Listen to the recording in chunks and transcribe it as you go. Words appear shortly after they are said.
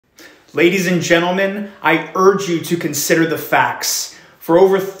Ladies and gentlemen, I urge you to consider the facts. For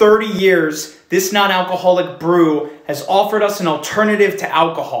over 30 years, this non-alcoholic brew has offered us an alternative to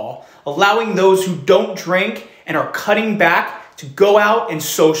alcohol, allowing those who don't drink and are cutting back to go out and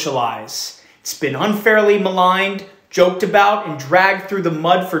socialize. It's been unfairly maligned, joked about, and dragged through the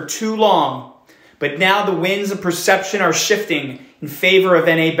mud for too long. But now the winds of perception are shifting in favor of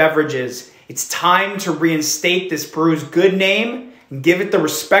NA beverages. It's time to reinstate this brew's good name and give it the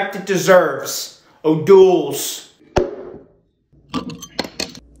respect it deserves. O'Doul's.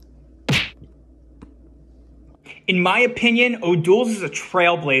 In my opinion, O'Doul's is a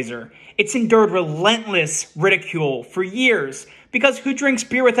trailblazer. It's endured relentless ridicule for years because who drinks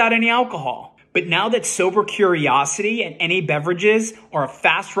beer without any alcohol? But now that sober curiosity and NA beverages are a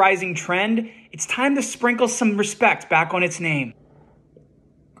fast-rising trend, it's time to sprinkle some respect back on its name.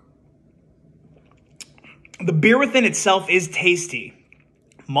 The beer within itself is tasty.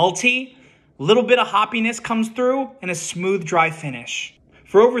 Malty, a little bit of hoppiness comes through, and a smooth, dry finish.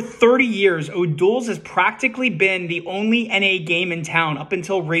 For over 30 years, O'Doul's has practically been the only NA game in town up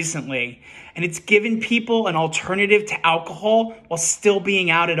until recently, and it's given people an alternative to alcohol while still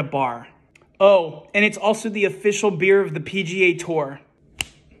being out at a bar. Oh, and it's also the official beer of the PGA Tour.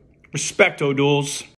 Respect, O'Doul's.